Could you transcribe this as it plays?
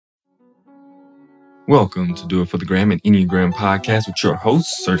Welcome to Do It for the Gram, an Enneagram podcast with your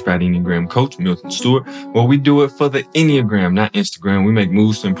host, certified Enneagram coach, Milton Stewart, where we do it for the Enneagram, not Instagram. We make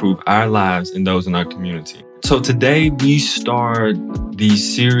moves to improve our lives and those in our community. So today we start the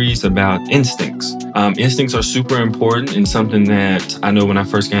series about instincts. Instincts are super important and something that I know when I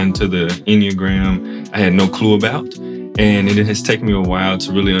first got into the Enneagram, I had no clue about. And it has taken me a while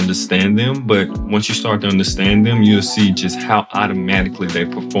to really understand them. But once you start to understand them, you'll see just how automatically they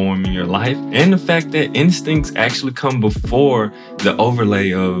perform in your life. And the fact that instincts actually come before the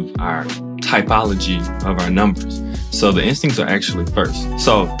overlay of our typology of our numbers. So the instincts are actually first.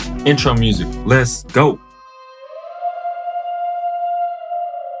 So intro music, let's go.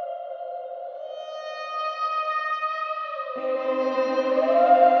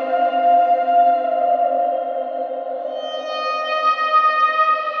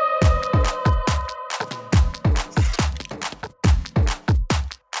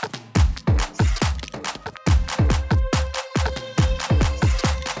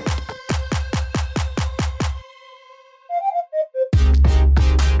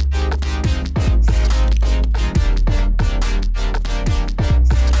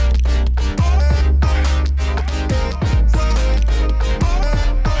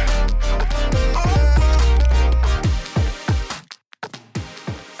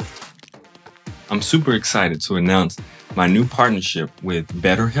 I'm super excited to announce my new partnership with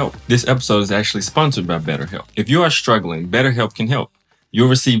BetterHelp. This episode is actually sponsored by BetterHelp. If you are struggling, BetterHelp can help. You'll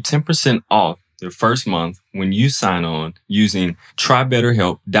receive 10% off your first month when you sign on using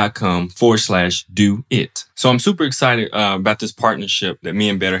trybetterhelp.com/do-it. So I'm super excited about this partnership that me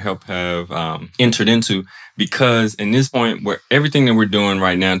and BetterHelp have entered into, because in this point where everything that we're doing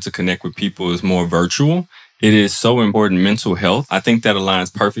right now to connect with people is more virtual, it is so important. Mental health, I think that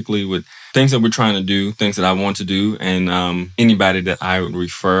aligns perfectly with things that we're trying to do, things that I want to do, and anybody that I would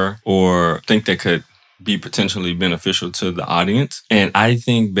refer or think that could be potentially beneficial to the audience. And I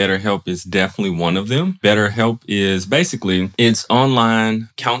think BetterHelp is definitely one of them. BetterHelp is basically, it's online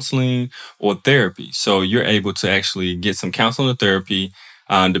counseling or therapy. So you're able to actually get some counseling or therapy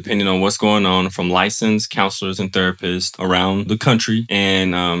depending on what's going on, from licensed counselors and therapists around the country.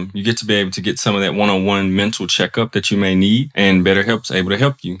 And you get to be able to get some of that one-on-one mental checkup that you may need. And BetterHelp's able to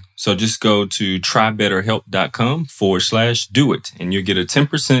help you. So just go to trybetterhelp.com/do-it and you'll get a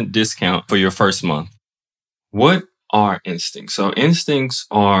 10% discount for your first month. What are instincts? So instincts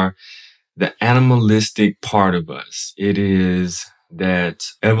are the animalistic part of us. It is that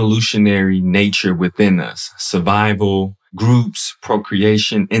evolutionary nature within us, survival, groups,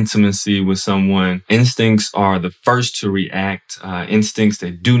 procreation, intimacy with someone. Instincts are the first to react, instincts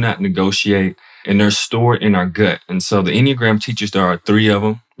that do not negotiate, and they're stored in our gut. And so the Enneagram teaches there are three of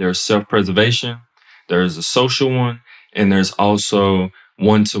them. There's self-preservation, there's a social one, and there's also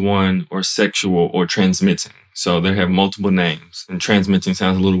one-to-one or sexual or transmitting. So they have multiple names. And transmitting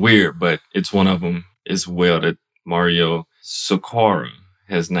sounds a little weird, but it's one of them as well that Mario Socorro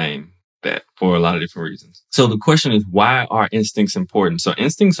has named that for a lot of different reasons. So the question is, why are instincts important? So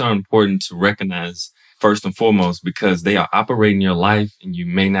instincts are important to recognize first and foremost because they are operating your life and you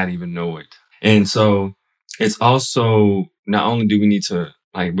may not even know it. And so it's also, not only do we need to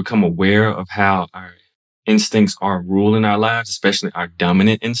become aware of how our instincts are ruling our lives, especially our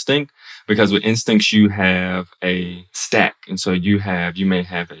dominant instinct, because with instincts, you have a stack. And so you may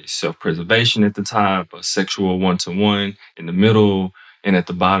have a self-preservation at the top, a sexual one-to-one in the middle, and at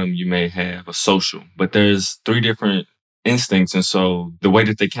the bottom, you may have a social. But there's three different instincts. And so the way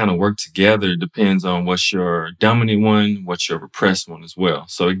that they kind of work together depends on what's your dominant one, what's your repressed one as well.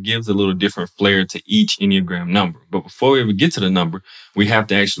 So it gives a little different flair to each Enneagram number. But before we ever get to the number, we have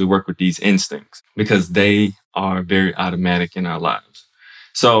to actually work with these instincts because they are very automatic in our lives.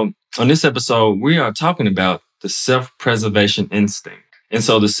 So on this episode, we are talking about the self-preservation instinct. And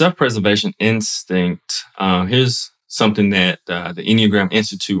so the self-preservation instinct, here's something that the Enneagram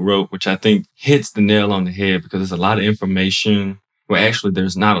Institute wrote, which I think hits the nail on the head because there's a lot of information. Well, actually,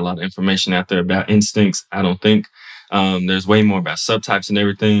 there's not a lot of information out there about instincts, I don't think. There's way more about subtypes and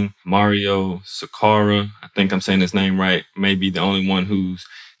everything. Mario Socorro, I think I'm saying his name right, may be the only one who's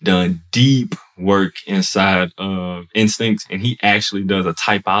done deep work inside of instincts. And he actually does a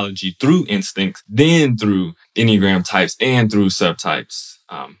typology through instincts, then through Enneagram types and through subtypes.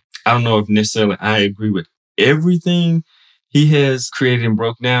 I don't know if necessarily I agree with everything he has created and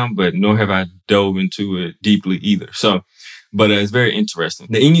broke down, but nor have I dove into it deeply either. So, but it's very interesting.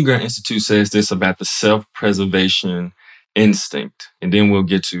 The Enneagram Institute says this about the self-preservation instinct, and then we'll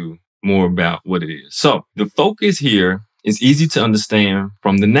get to more about what it is. So the focus here is easy to understand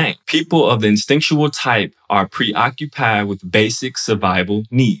from the name. People of the instinctual type are preoccupied with basic survival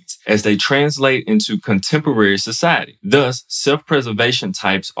needs as they translate into contemporary society. Thus, self-preservation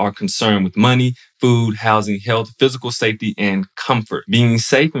types are concerned with money, food, housing, health, physical safety, and comfort. Being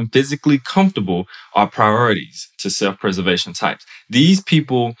safe and physically comfortable are priorities to self-preservation types. These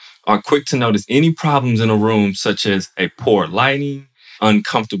people are quick to notice any problems in a room, such as a poor lighting,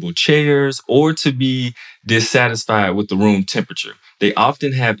 uncomfortable chairs, or to be dissatisfied with the room temperature. They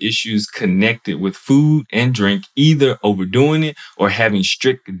often have issues connected with food and drink, either overdoing it or having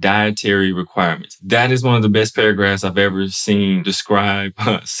strict dietary requirements. That is one of the best paragraphs I've ever seen describe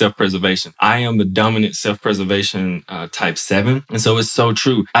self-preservation. I am the dominant self-preservation type 7. And so it's so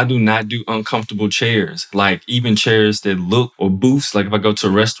true. I do not do uncomfortable chairs, like even chairs that look, or booths, like if I go to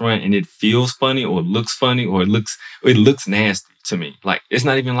a restaurant and it feels funny or looks funny or it looks nasty to me. Like it's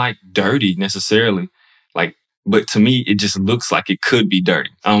not even like dirty necessarily. But to me, it just looks like it could be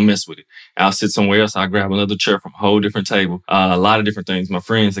dirty. I don't mess with it. I'll sit somewhere else. I'll grab another chair from a whole different table. A lot of different things. My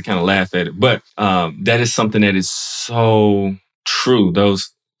friends, they kind of laugh at it. But that is something that is so true.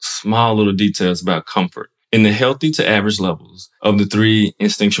 Those small little details about comfort. In the healthy to average levels of the 3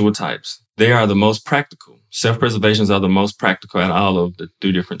 instinctual types, they are the most practical. Self-preservations are the most practical at all of the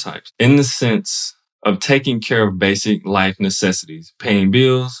 3 different types. In the sense of taking care of basic life necessities, paying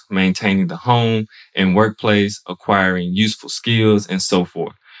bills, maintaining the home and workplace, acquiring useful skills, and so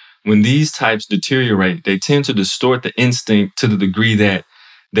forth. When these types deteriorate, they tend to distort the instinct to the degree that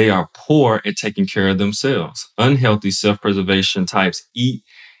they are poor at taking care of themselves. Unhealthy self-preservation types eat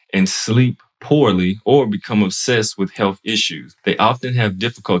and sleep poorly or become obsessed with health issues. They often have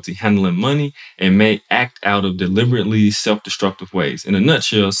difficulty handling money and may act out of deliberately self-destructive ways. In a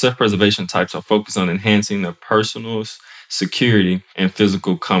nutshell, self-preservation types are focused on enhancing their personal security and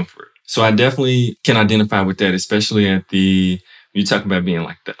physical comfort. So I definitely can identify with that, especially you talk about being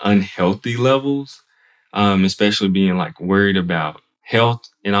like the unhealthy levels, especially being like worried about health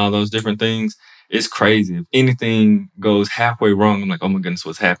and all those different things. It's crazy. If anything goes halfway wrong, I'm like, oh my goodness,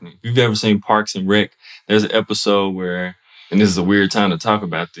 what's happening? If you've ever seen Parks and Rec, there's an episode where, and this is a weird time to talk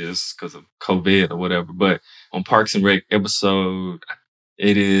about this because of COVID or whatever, but on Parks and Rec episode,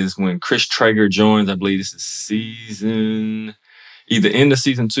 it is when Chris Traeger joins, I believe this is either end of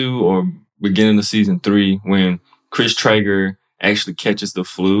season 2 or beginning of season 3, when Chris Traeger actually catches the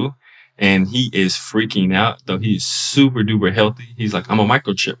flu and he is freaking out, though he is super duper healthy. He's like, I'm a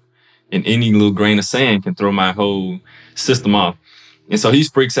microchip. And any little grain of sand can throw my whole system off. And so he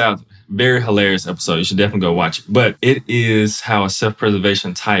freaks out. Very hilarious episode. You should definitely go watch it. But it is how a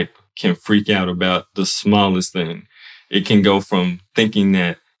self-preservation type can freak out about the smallest thing. It can go from thinking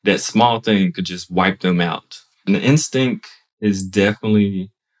that that small thing could just wipe them out. And the instinct is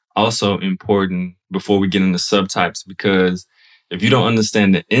definitely also important before we get into subtypes, because if you don't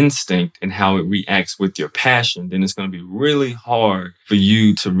understand the instinct and how it reacts with your passion, then it's going to be really hard for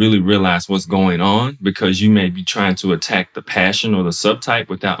you to really realize what's going on, because you may be trying to attack the passion or the subtype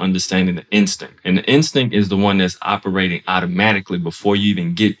without understanding the instinct. And the instinct is the one that's operating automatically before you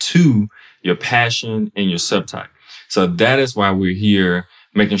even get to your passion and your subtype. So that is why we're here,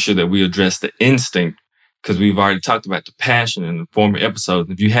 making sure that we address the instinct, because we've already talked about the passion in the former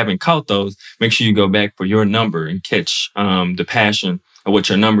episodes. If you haven't caught those, make sure you go back for your number and catch the passion of what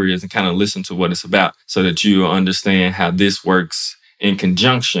your number is and kind of listen to what it's about, so that you understand how this works in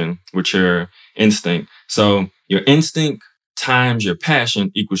conjunction with your instinct. So your instinct times your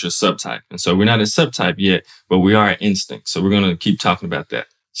passion equals your subtype. And so we're not at subtype yet, but we are at instinct. So we're going to keep talking about that.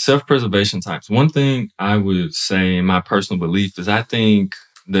 Self-preservation types. One thing I would say in my personal belief is I think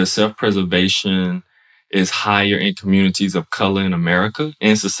the self-preservation is higher in communities of color in America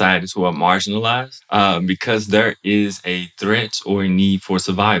and societies who are marginalized, because there is a threat or a need for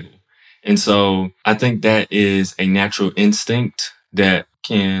survival. And so I think that is a natural instinct that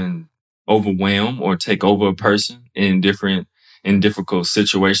can overwhelm or take over a person in difficult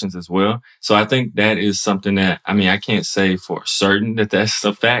situations as well. So I think that is something that, I can't say for certain that that's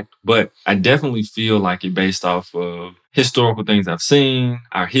a fact, but I definitely feel like it based off of historical things I've seen,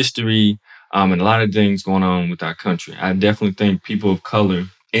 our history, and a lot of things going on with our country. I definitely think people of color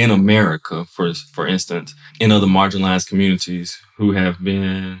in America, for instance, in other marginalized communities who have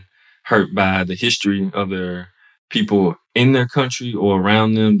been hurt by the history of their people in their country or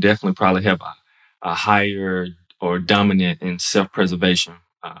around them, definitely probably have a higher or dominant in self-preservation,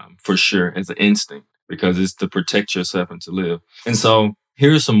 for sure, as an instinct, because it's to protect yourself and to live. And so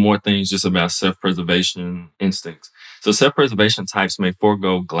here's some more things just about self-preservation instincts. So self-preservation types may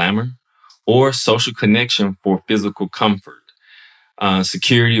forego glamour or social connection for physical comfort,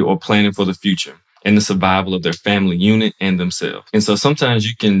 security, or planning for the future. and the survival of their family unit and themselves. And so sometimes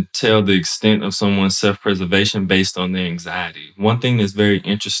you can tell the extent of someone's self-preservation based on their anxiety. One thing that's very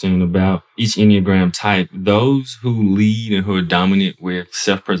interesting about each Enneagram type, those who lead and who are dominant with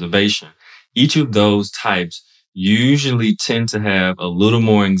self-preservation, each of those types usually tend to have a little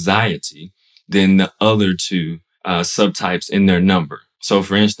more anxiety than the other two subtypes in their number. So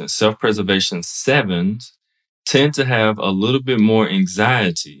for instance, self-preservation 7s tend to have a little bit more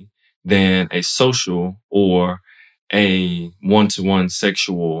anxiety than a social or a one-to-one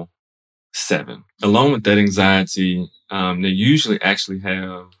sexual 7. Along with that anxiety, they usually actually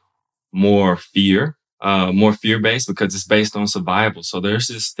have more fear-based because it's based on survival. So there's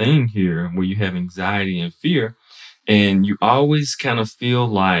this thing here where you have anxiety and fear, and you always kind of feel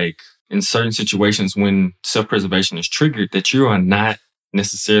like in certain situations when self-preservation is triggered that you are not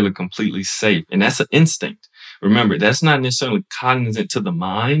necessarily completely safe. And that's an instinct. Remember, that's not necessarily cognizant to the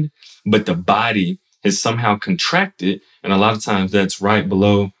mind, but the body has somehow contracted. And a lot of times that's right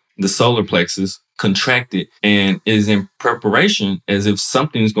below the solar plexus, contracted, and is in preparation as if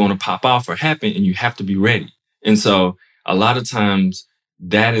something's going to pop off or happen and you have to be ready. And so a lot of times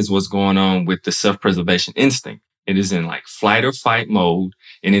that is what's going on with the self-preservation instinct. It is in like flight or fight mode,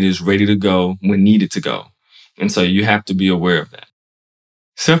 and it is ready to go when needed to go. And so you have to be aware of that.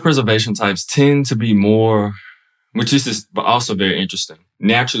 Self-preservation types tend to be more, which is also very interesting.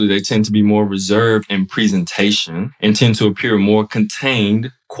 Naturally, they tend to be more reserved in presentation and tend to appear more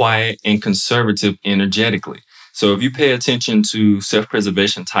contained, quiet, and conservative energetically. So if you pay attention to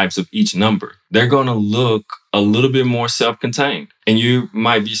self-preservation types of each number, they're going to look a little bit more self-contained. And you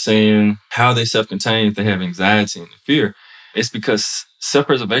might be saying, how are they self-contained if they have anxiety and fear? It's because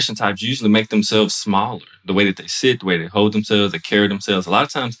self-preservation types usually make themselves smaller. The way that they sit, the way they hold themselves, they carry themselves. A lot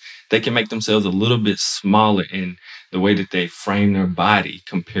of times they can make themselves a little bit smaller in the way that they frame their body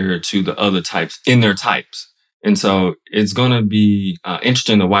compared to the other types in their types. And so it's going to be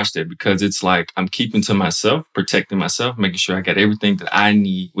interesting to watch that because it's like I'm keeping to myself, protecting myself, making sure I got everything that I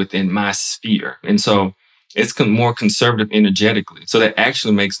need within my sphere. And so it's more conservative energetically. So that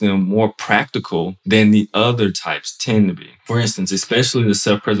actually makes them more practical than the other types tend to be. For instance, especially the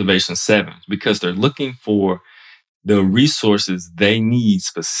self-preservation 7s, because they're looking for the resources they need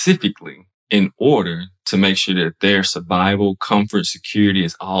specifically in order to make sure that their survival, comfort, security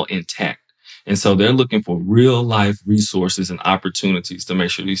is all intact. And so they're looking for real life resources and opportunities to make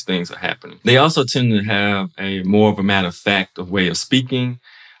sure these things are happening. They also tend to have a more of a matter of fact of way of speaking.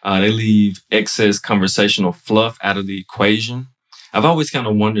 They leave excess conversational fluff out of the equation. I've always kind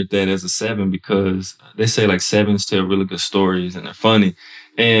of wondered that as a 7 because they say like 7s tell really good stories and they're funny.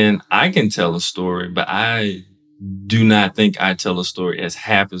 And I can tell a story, but I do not think I tell a story as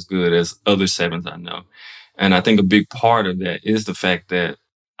half as good as other 7s I know. And I think a big part of that is the fact that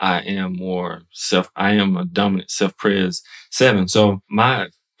I am a dominant self-pres 7. So my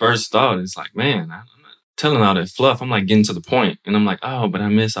first thought is like, man, I'm not telling all that fluff. I'm like getting to the point. And I'm like, oh, but I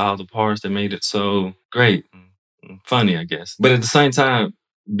miss all the parts that made it so great and funny, I guess. But at the same time,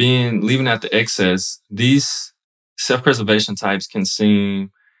 leaving out the excess, these self-preservation types can seem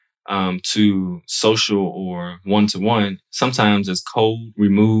to social or one-to-one, sometimes as cold,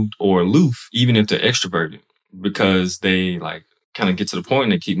 removed, or aloof, even if they're extroverted, because they like kind of get to the point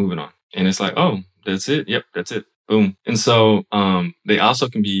and they keep moving on. And it's like, oh, that's it. Yep, that's it. Boom. And so they also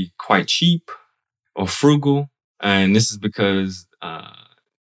can be quite cheap or frugal. And this is because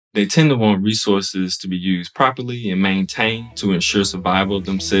they tend to want resources to be used properly and maintained to ensure survival of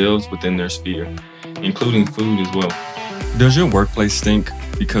themselves within their sphere, including food as well. Does your workplace stink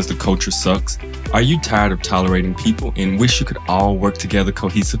because the culture sucks? Are you tired of tolerating people and wish you could all work together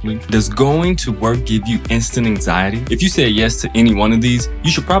cohesively? Does going to work give you instant anxiety? If you say yes to any one of these,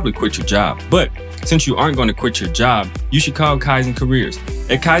 you should probably quit your job. But since you aren't going to quit your job, you should call Kaizen Careers.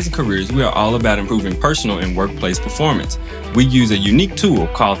 At Kaizen Careers, we are all about improving personal and workplace performance. We use a unique tool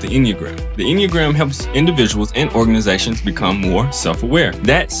called the Enneagram. The Enneagram helps individuals and organizations become more self-aware.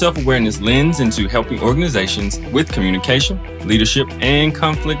 That self-awareness lends into helping organizations with communication, leadership, and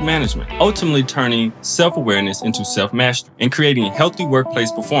conflict management, ultimately turning self-awareness into self-mastery and creating a healthy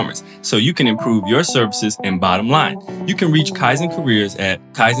workplace performance so you can improve your services and bottom line. You can reach Kaizen Careers at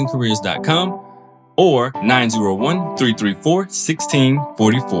kaizencareers.com or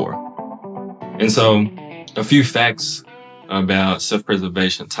 901-334-1644. And so a few facts about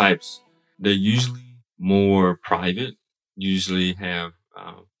self-preservation types. They're usually more private, usually have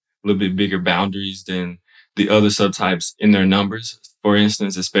a little bit bigger boundaries than the other subtypes in their numbers. For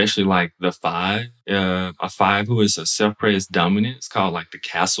instance, especially like the 5, a 5 who is a self-pres dominant, it's called like the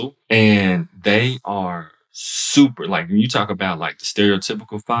castle. And they are super, like when you talk about like the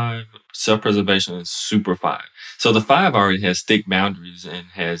stereotypical five, self-preservation is super five. So the five already has thick boundaries and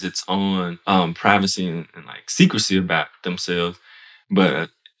has its own privacy and like secrecy about themselves. But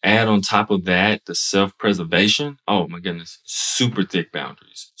add on top of that, the self-preservation, oh my goodness, super thick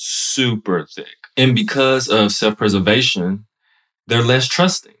boundaries, super thick. And because of self-preservation, they're less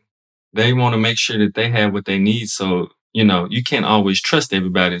trusting. They want to make sure that they have what they need. So, you can't always trust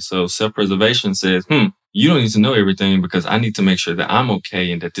everybody. So self-preservation says, you don't need to know everything because I need to make sure that I'm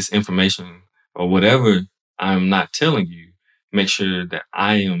okay and that this information or whatever I'm not telling you, make sure that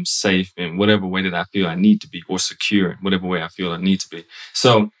I am safe in whatever way that I feel I need to be, or secure in whatever way I feel I need to be.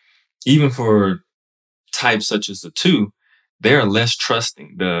 So even for types such as the two, they are less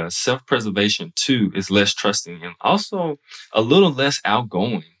trusting. The self-preservation two is less trusting and also a little less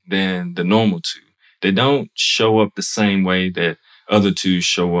outgoing than the normal two. They don't show up the same way that other twos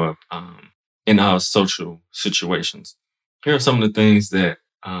show up in our social situations. Here are some of the things that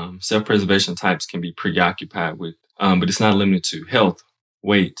self-preservation types can be preoccupied with, but it's not limited to health,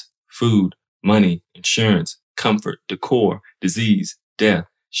 weight, food, money, insurance, comfort, decor, disease, death,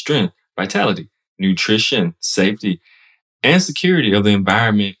 strength, vitality, nutrition, safety, and security of the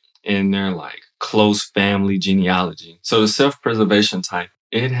environment in their like close family genealogy. So the self-preservation type,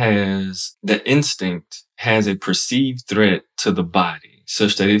 the instinct has a perceived threat to the body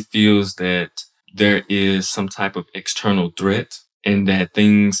such that it feels that there is some type of external threat and that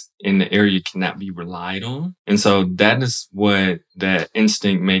things in the area cannot be relied on. And so that is what that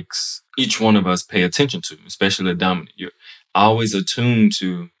instinct makes each one of us pay attention to, especially the dominant. You're always attuned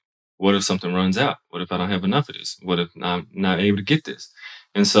to, what if something runs out? What if I don't have enough of this? What if I'm not able to get this?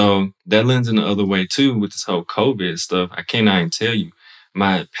 And so that lends in the other way too with this whole COVID stuff. I cannot even tell you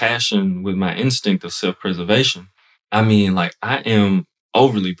my passion with my instinct of self-preservation. I mean, like I am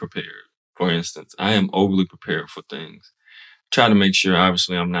overly prepared. For instance, I am overly prepared for things. Try to make sure,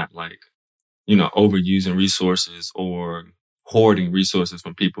 obviously, I'm not like, overusing resources or hoarding resources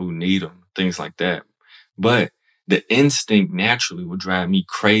from people who need them, things like that. But the instinct naturally would drive me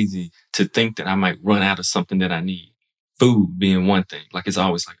crazy to think that I might run out of something that I need. Food being one thing. Like it's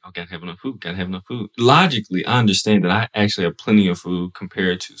always like, oh, gotta have enough food, gotta have enough food. Logically, I understand that I actually have plenty of food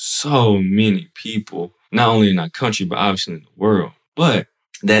compared to so many people, not only in our country, but obviously in the world. But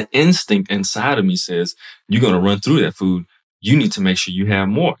that instinct inside of me says, you're going to run through that food. You need to make sure you have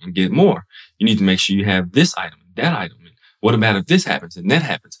more and get more. You need to make sure you have this item, that item. And what about if this happens and that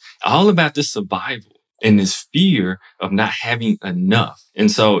happens? All about this survival and this fear of not having enough. And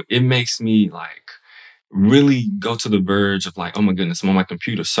so it makes me like really go to the verge of like, oh my goodness, I'm on my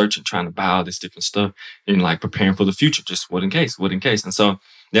computer searching, trying to buy all this different stuff and like preparing for the future. Just what in case. And so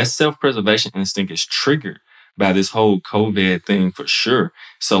that self-preservation instinct is triggered by this whole COVID thing for sure.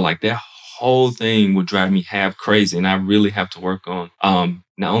 So like that whole thing would drive me half crazy. And I really have to work on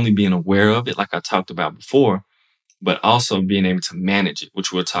not only being aware of it, like I talked about before, but also being able to manage it,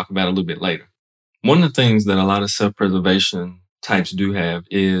 which we'll talk about a little bit later. One of the things that a lot of self-preservation types do have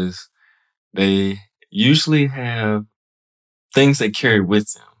is they usually have things they carry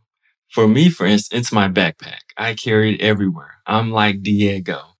with them. For me, for instance, it's my backpack. I carry it everywhere. I'm like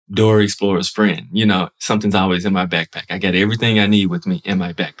Diego, Dora Explorer's friend. Something's always in my backpack. I got everything I need with me in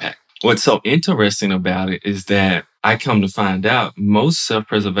my backpack. What's so interesting about it is that I come to find out most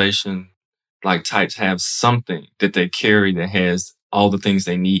self-preservation like types have something that they carry that has all the things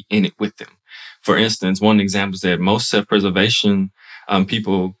they need in it with them. For instance, one example is that most self-preservation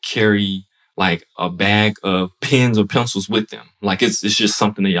people carry like a bag of pens or pencils with them. Like it's just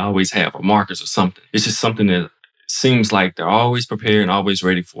something they always have, or markers or something. It's just something that seems like they're always prepared and always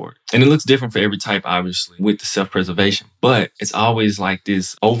ready for it. And it looks different for every type, obviously, with the self-preservation. But it's always like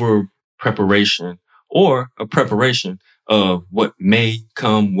this over preparation or a preparation of what may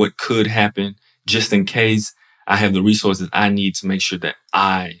come, what could happen, just in case I have the resources I need to make sure that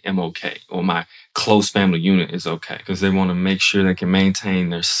I am okay or my close family unit is okay, because they want to make sure they can maintain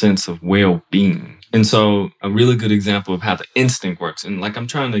their sense of well-being. And so a really good example of how the instinct works, and like I'm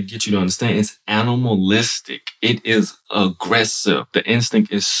trying to get you to understand, it's animalistic. It is aggressive. The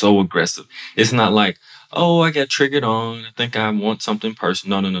instinct is so aggressive. It's not like, oh, I got triggered on, I think I want something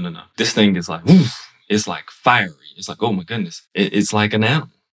personal. No. This thing is like, woof. It's like fiery. It's like, oh my goodness. It's like an animal,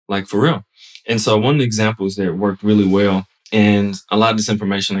 like for real. And so one of the examples that worked really well, and a lot of this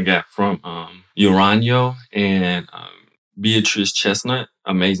information I got from Uranio and Beatrice Chestnut,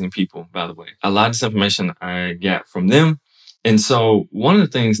 amazing people, by the way. A lot of this information I got from them. And so one of the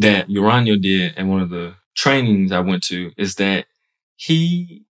things that Uranio did in one of the trainings I went to is that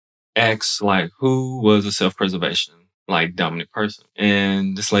he asked like, who was a self-preservation like dominant person?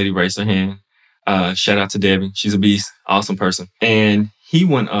 And this lady raised her hand. Shout out to Debbie. She's a beast. Awesome person. And he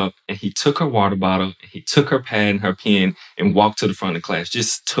went up and he took her water bottle, he took her pad and her pen and walked to the front of the class.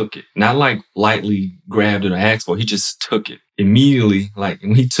 Just took it. Not like lightly grabbed it or asked for it. He just took it. Immediately, like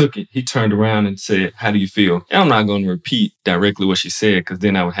when he took it, he turned around and said, "How do you feel?" And I'm not going to repeat directly what she said because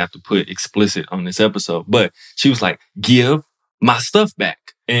then I would have to put explicit on this episode. But she was like, "Give my stuff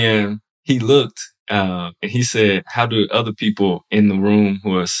back." And he looked and he said, "How do other people in the room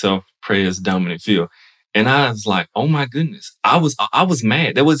who are self-praise dominant feel?" And I was like, "Oh my goodness." I was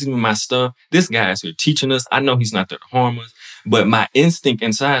mad. That wasn't even my stuff. This guy is here teaching us. I know he's not there to harm us. But my instinct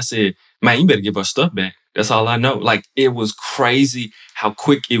inside said, "Man, you better give her stuff back." That's all I know. Like, it was crazy how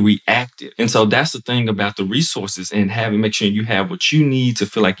quick it reacted. And so that's the thing about the resources and make sure you have what you need to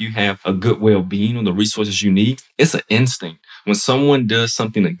feel like you have a good well-being or the resources you need. It's an instinct. When someone does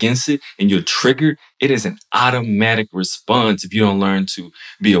something against it and you're triggered, it is an automatic response if you don't learn to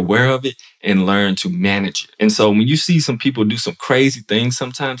be aware of it and learn to manage it. And so when you see some people do some crazy things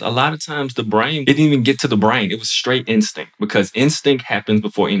sometimes, a lot of times the brain, it didn't even get to the brain. It was straight instinct because instinct happens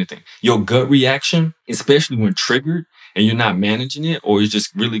before anything. Your gut reaction, especially when triggered and you're not managing it or you're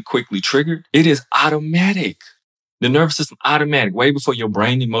just really quickly triggered, it is automatic. The nervous system, automatic, way before your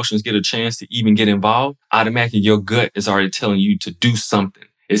brain emotions get a chance to even get involved, automatically your gut is already telling you to do something.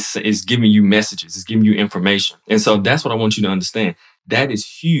 It's giving you messages. It's giving you information. And so that's what I want you to understand. That is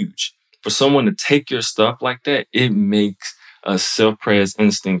huge. For someone to take your stuff like that, it makes a self-praise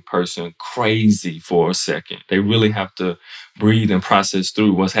instinct person crazy for a second. They really have to breathe and process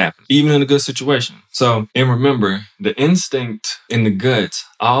through what's happening, even in a good situation. So, and remember, the instinct in the gut,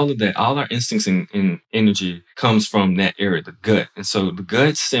 all of that, all our instincts and energy comes from that area, the gut. And so the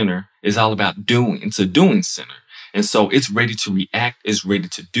gut center is all about doing. It's a doing center. And so it's ready to react. It's ready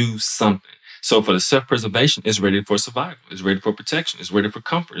to do something. So for the self-preservation, it's ready for survival. It's ready for protection. It's ready for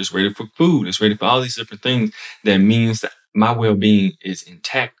comfort. It's ready for food. It's ready for all these different things. That means that my well-being is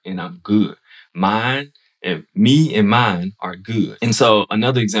intact and I'm good. Mine and me and mine are good. And so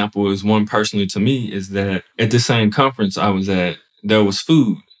another example is one personally to me is that at the same conference I was at, there was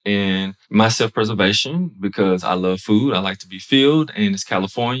food. And my self-preservation, because I love food, I like to be filled, and it's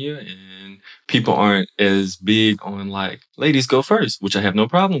California, and people aren't as big on like, ladies go first, which I have no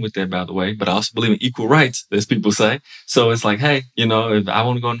problem with that, by the way, but I also believe in equal rights, as people say. So it's like, hey, if I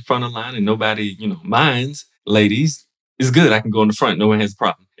want to go in the front of the line and nobody, minds, ladies, it's good. I can go in the front. No one has a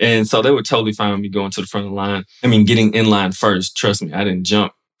problem. And so they were totally fine with me going to the front of the line. I mean, getting in line first, trust me, I didn't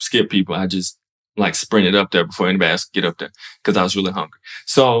skip people. I just sprinted up there before anybody else could get up there because I was really hungry.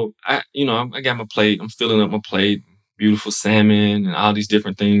 So I got my plate. I'm filling up my plate. Beautiful salmon and all these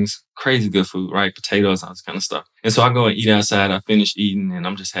different things. Crazy good food, right? Potatoes, all this kind of stuff. And so I go and eat outside. I finish eating and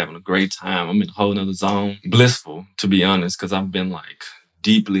I'm just having a great time. I'm in a whole nother zone. Blissful, to be honest, because I've been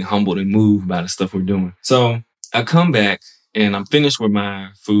deeply humbled and moved by the stuff we're doing. So I come back and I'm finished with my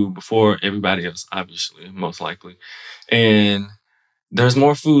food before everybody else, obviously, most likely. And there's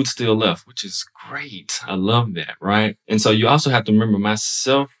more food still left, which is great. I love that, right? And so you also have to remember my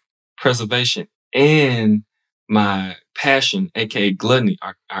self-preservation and my passion, aka gluttony,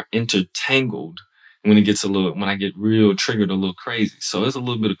 are intertangled when I get real triggered a little crazy. So it's a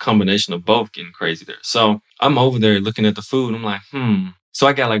little bit of combination of both getting crazy there. So I'm over there looking at the food. I'm like, So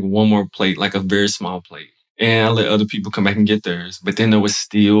I got one more plate, a very small plate. And I let other people come back and get theirs. But then there was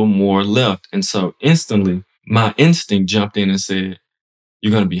still more left. And so instantly, my instinct jumped in and said,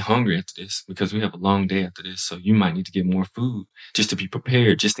 you're going to be hungry after this because we have a long day after this. So you might need to get more food just to be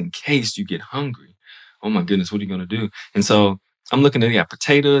prepared, just in case you get hungry. Oh my goodness, what are you going to do? And so I'm looking at it, got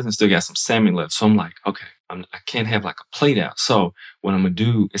potatoes and still got some salmon left. So I'm like, okay, I can't have a plate out. So what I'm going to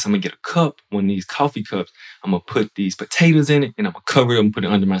do is I'm going to get a cup, one of these coffee cups. I'm going to put these potatoes in it and I'm going to cover it up and put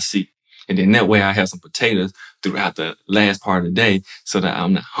it under my seat. And then that way I have some potatoes throughout the last part of the day so that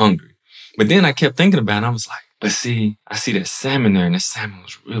I'm not hungry. But then I kept thinking about it. I was like, but see, I see that salmon there and the salmon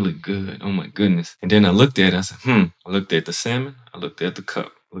was really good. Oh my goodness. And then I looked at it. I said, I looked at the salmon. I looked at the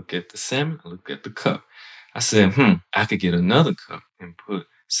cup. Look at the salmon. I looked at the cup. I said, I could get another cup and put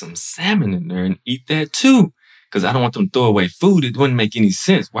some salmon in there and eat that too. Because I don't want them to throw away food. It wouldn't make any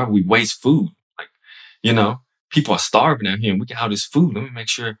sense. Why would we waste food? People are starving out here and we got all this food. Let me make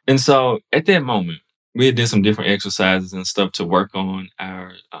sure. And so at that moment, we did some different exercises and stuff to work on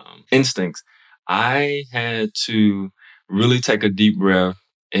our instincts. I had to really take a deep breath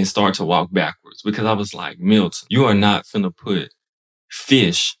and start to walk backwards because I was like, Milton, you are not finna put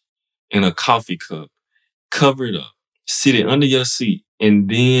fish in a coffee cup, cover it up, sit it under your seat, and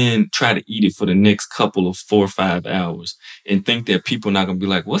then try to eat it for the next couple of 4 or 5 hours and think that people are not gonna be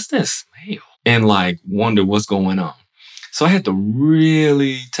like, what's that smell? And wonder what's going on. So I had to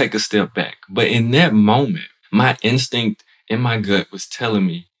really take a step back. But in that moment, my instinct in my gut was telling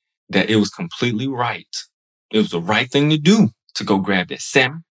me that it was completely right. It was the right thing to do to go grab that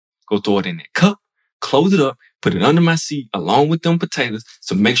salmon, go throw it in that cup, close it up, put it under my seat along with them potatoes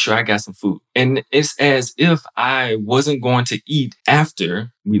to make sure I got some food. And it's as if I wasn't going to eat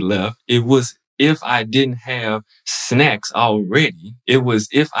after we left. It was if I didn't have snacks already. It was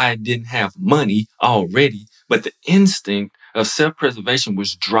if I didn't have money already. But the instinct of self-preservation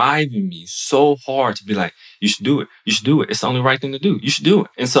was driving me so hard to be like, you should do it. You should do it. It's the only right thing to do. You should do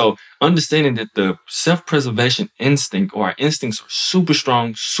it. And so understanding that the self-preservation instinct or our instincts are super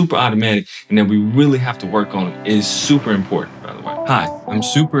strong, super automatic, and that we really have to work on them is super important, by the way. Hi, I'm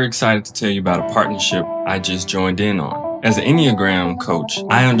super excited to tell you about a partnership I just joined in on. As an Enneagram coach,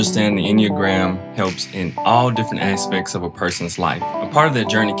 I understand the Enneagram helps in all different aspects of a person's life. A part of that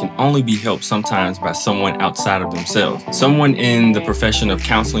journey can only be helped sometimes by someone outside of themselves, someone in the profession of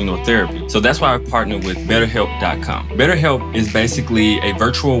counseling or therapy. So that's why I partnered with BetterHelp.com. BetterHelp is basically a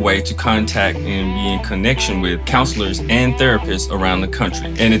virtual way to contact and be in connection with counselors and therapists around the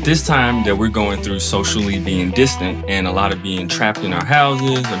country. And at this time that we're going through socially being distant and a lot of being trapped in our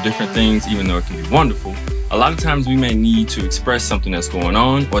houses or different things, even though it can be wonderful, a lot of times we may need to express something that's going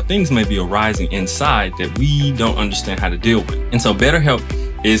on, or things may be arising inside that we don't understand how to deal with. And so BetterHelp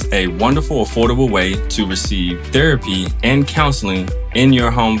is a wonderful, affordable way to receive therapy and counseling in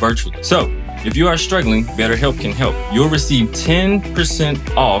your home virtually. So if you are struggling, BetterHelp can help. You'll receive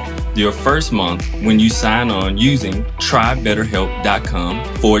 10% off your first month when you sign on using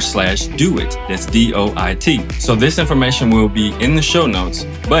trybetterhelp.com/doit. That's DOIT. So this information will be in the show notes,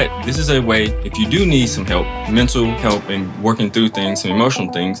 but this is a way, if you do need some help, mental help and working through things, some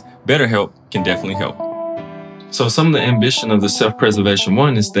emotional things, BetterHelp can definitely help. So some of the ambition of the self-preservation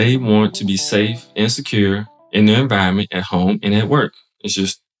one is they want to be safe and secure in their environment at home and at work. It's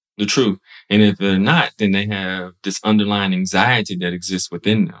just the truth. And if they're not, then they have this underlying anxiety that exists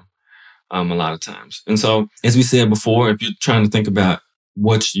within them a lot of times. And so, as we said before, if you're trying to think about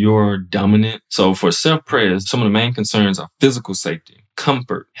what's your dominant, so for self-pres, some of the main concerns are physical safety,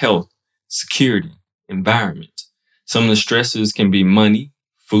 comfort, health, security, environment. Some of the stresses can be money,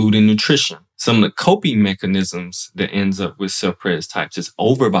 food, and nutrition. Some of the coping mechanisms that ends up with self-pres types is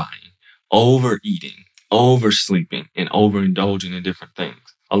overbuying, overeating, oversleeping, and overindulging in different things.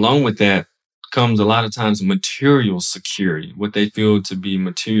 Along with that comes a lot of times material security, what they feel to be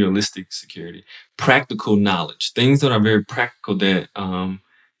materialistic security, practical knowledge, things that are very practical that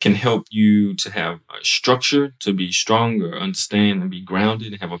can help you to have a structure, to be stronger, understand and be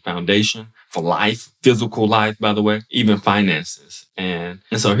grounded and have a foundation for life, physical life, by the way, even finances. And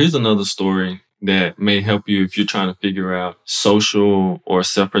so here's another story that may help you if you're trying to figure out social or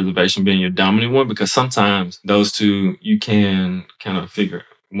self-preservation being your dominant one, because sometimes those two you can kind of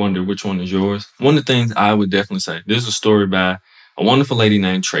wonder which one is yours. One of the things I would definitely say, there's a story by a wonderful lady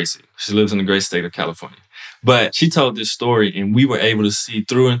named Tracy. She lives in the great state of California. But she told this story and we were able to see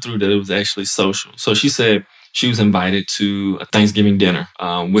through and through that it was actually social. So she said she was invited to a Thanksgiving dinner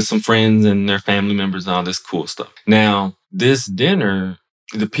with some friends and their family members and all this cool stuff. Now, this dinner,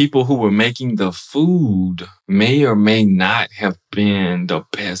 the people who were making the food may or may not have been the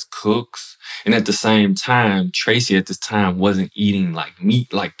best cooks. And at the same time, Tracy at this time wasn't eating like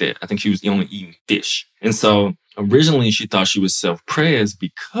meat like that. I think she was only eating fish. And so originally she thought she was self-pres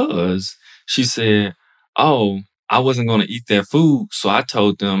because she said, oh, I wasn't going to eat that food. So I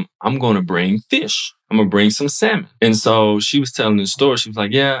told them I'm going to bring fish. I'm going to bring some salmon. And so she was telling the story. She was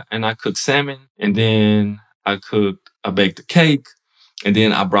like, yeah, and I cooked salmon and then I baked a cake and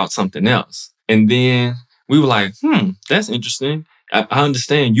then I brought something else. And then we were like, that's interesting. I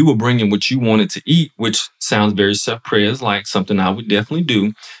understand you were bringing what you wanted to eat, which sounds very self-pres, like something I would definitely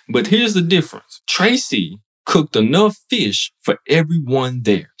do. But here's the difference. Tracy cooked enough fish for everyone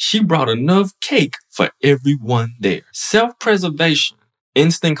there. She brought enough cake for everyone there. Self-preservation,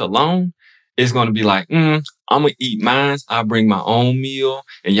 instinct alone, is going to be like, I'm going to eat mine. I'll bring my own meal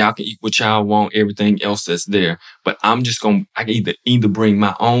and y'all can eat what y'all want, everything else that's there. But I can either bring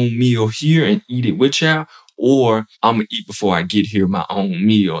my own meal here and eat it with y'all, or I'm going to eat before I get here my own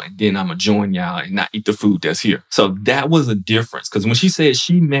meal and then I'm going to join y'all and not eat the food that's here. So that was a difference. Because when she said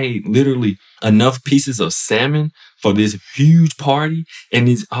she made literally enough pieces of salmon for this huge party and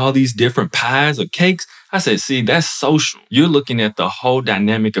all these different pies or cakes, I said, see, that's social. You're looking at the whole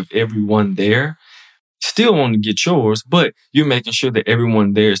dynamic of everyone there. Still want to get yours, but you're making sure that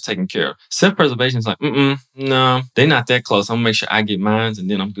everyone there is taken care of. Self-preservation is like, no, they're not that close. I'm going to make sure I get mine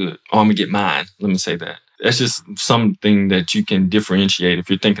and then I'm good. Or I'm going to get mine. Let me say that. That's just something that you can differentiate if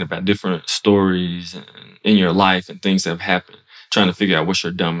you're thinking about different stories in your life and things that have happened, trying to figure out what's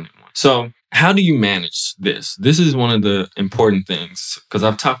your dominant one. So how do you manage this? This is one of the important things because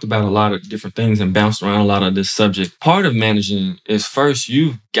I've talked about a lot of different things and bounced around a lot of this subject. Part of managing is first,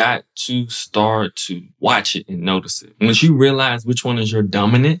 you've got to start to watch it and notice it. Once you realize which one is your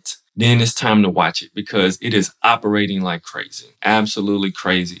dominant, then it's time to watch it because it is operating like crazy, absolutely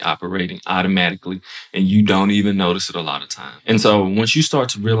crazy, operating automatically, and you don't even notice it a lot of times. And so once you start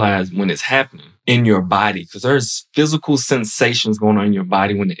to realize when it's happening in your body, because there's physical sensations going on in your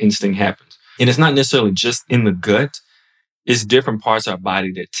body when the instinct happens. And it's not necessarily just in the gut. It's different parts of our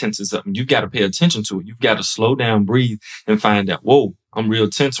body that tenses up. And you've got to pay attention to it. You've got to slow down, breathe, and find out, whoa, I'm real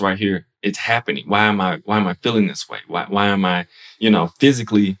tense right here. It's happening. Why am I feeling this way? Why am I,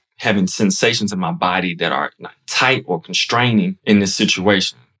 physically having sensations in my body that are not tight or constraining in this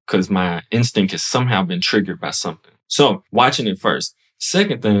situation? Because my instinct has somehow been triggered by something. So watching it first.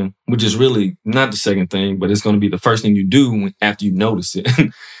 Second thing, which is really not the second thing, but it's going to be the first thing you do after you notice it,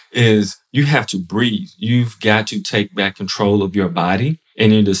 is you have to breathe. You've got to take back control of your body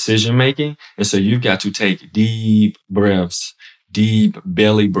and your decision making. And so you've got to take deep breaths, deep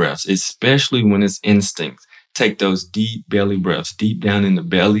belly breaths, especially when it's instinct. Take those deep belly breaths, deep down in the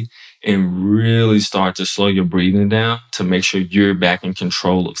belly, and really start to slow your breathing down to make sure you're back in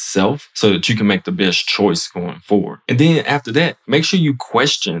control of self so that you can make the best choice going forward. And then after that, make sure you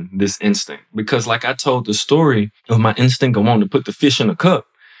question this instinct because like I told the story of my instinct of wanting to put the fish in a cup,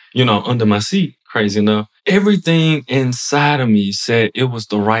 under my seat, crazy enough, everything inside of me said it was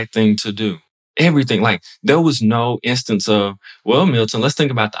the right thing to do. Everything. Like there was no instance of, well, Milton, let's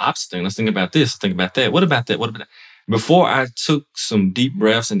think about the opposite thing. Let's think about this. Let's think about that. What about that? What about that? Before I took some deep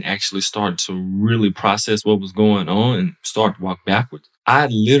breaths and actually started to really process what was going on and start to walk backwards, I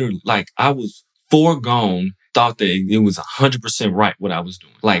literally, I was foregone, thought that it was 100% right what I was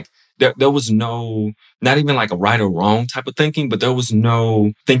doing. Like there was no, not even like a right or wrong type of thinking, but there was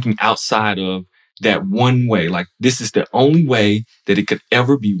no thinking outside of that one way. Like this is the only way that it could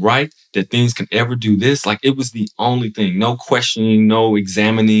ever be right, that things can ever do this. Like it was the only thing. No questioning, no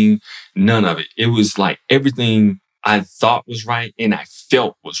examining, none of it. It was like everything I thought was right and I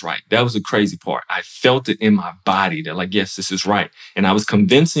felt was right. That was the crazy part. I felt it in my body that like, yes, this is right. And I was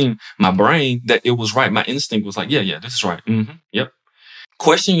convincing my brain that it was right. My instinct was like, yeah, this is right. Yep.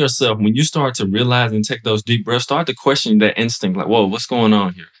 Question yourself when you start to realize and take those deep breaths, start to question that instinct. Like, whoa, what's going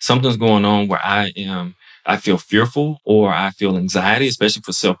on here? Something's going on where I feel fearful or I feel anxiety, especially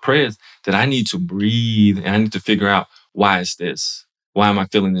for self-praise, that I need to breathe and I need to figure out why is this? Why am I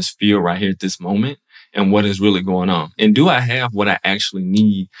feeling this fear right here at this moment? And what is really going on? And do I have what I actually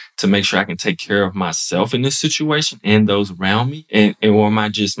need to make sure I can take care of myself in this situation and those around me? Or am I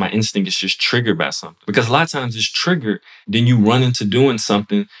just, my instinct is just triggered by something? Because a lot of times it's triggered, then you run into doing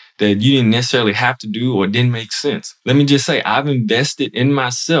something that you didn't necessarily have to do or didn't make sense. Let me just say, I've invested in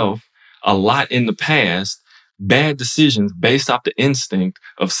myself a lot in the past, bad decisions based off the instinct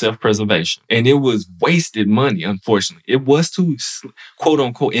of self-preservation. And it was wasted money, unfortunately. It was to, quote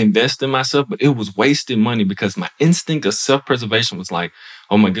unquote, invest in myself, but it was wasted money because my instinct of self-preservation was like,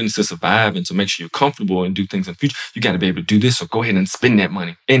 oh my goodness, to survive and to make sure you're comfortable and do things in the future, you got to be able to do this, so go ahead and spend that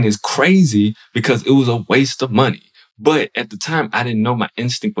money. And it's crazy because it was a waste of money. But at the time, I didn't know my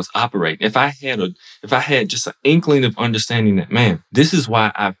instinct was operating. If I had just an inkling of understanding that, man, this is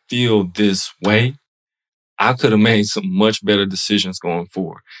why I feel this way, I could have made some much better decisions going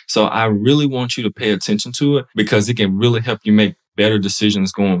forward. So I really want you to pay attention to it because it can really help you make better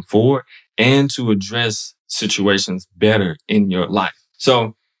decisions going forward and to address situations better in your life.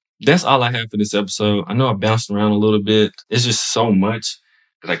 So that's all I have for this episode. I know I bounced around a little bit. It's just so much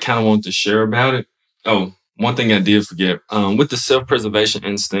that I kind of want to share about it. Oh, one thing I did forget, with the self-preservation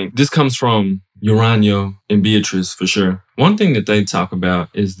instinct, this comes from Uranio and Beatrice for sure. One thing that they talk about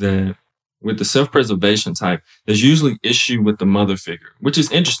is that with the self-preservation type, there's usually issue with the mother figure, which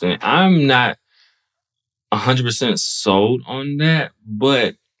is interesting. I'm not 100% sold on that,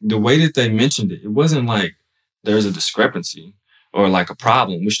 but the way that they mentioned it, it wasn't like there's a discrepancy or like a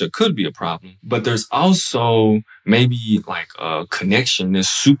problem, which there could be a problem, but there's also maybe like a connection that's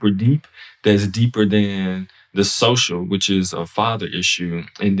super deep, that's deeper than the social, which is a father issue,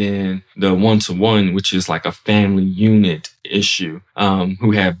 and then the one-to-one, which is like a family unit issue,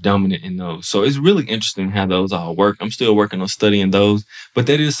 who have dominant in those. So it's really interesting how those all work. I'm still working on studying those, but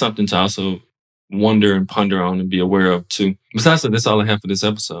that is something to also wonder and ponder on and be aware of too. Besides that, that's all I have for this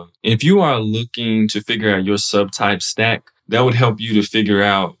episode. If you are looking to figure out your subtype stack, that would help you to figure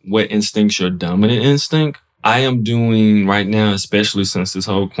out what instinct's your dominant instinct, I am doing right now, especially since this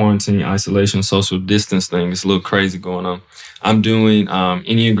whole quarantine, isolation, social distance thing is a little crazy going on. I'm doing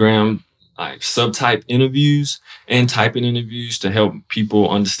Enneagram like subtype interviews and typing interviews to help people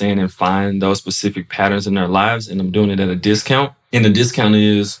understand and find those specific patterns in their lives. And I'm doing it at a discount. And the discount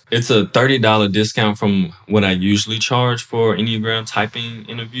it's a $30 discount from what I usually charge for Enneagram typing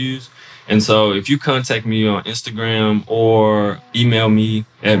interviews. And so if you contact me on Instagram or email me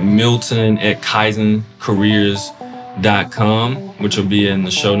at milton@kaizencareers.com, which will be in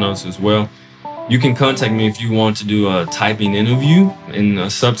the show notes as well, you can contact me if you want to do a typing interview and a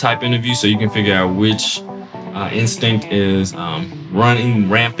subtype interview so you can figure out which instinct is running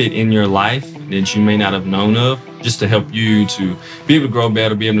rampant in your life that you may not have known of, just to help you to be able to grow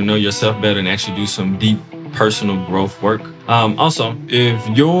better, be able to know yourself better, and actually do some deep personal growth work. Also, if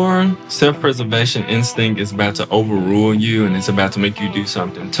your self-preservation instinct is about to overrule you and it's about to make you do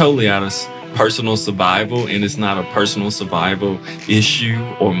something totally out of personal survival, and it's not a personal survival issue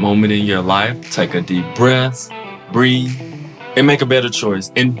or moment in your life, take a deep breath, breathe, and make a better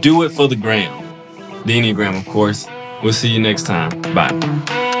choice. And do it for the gram. The Enneagram, of course. We'll see you next time. Bye.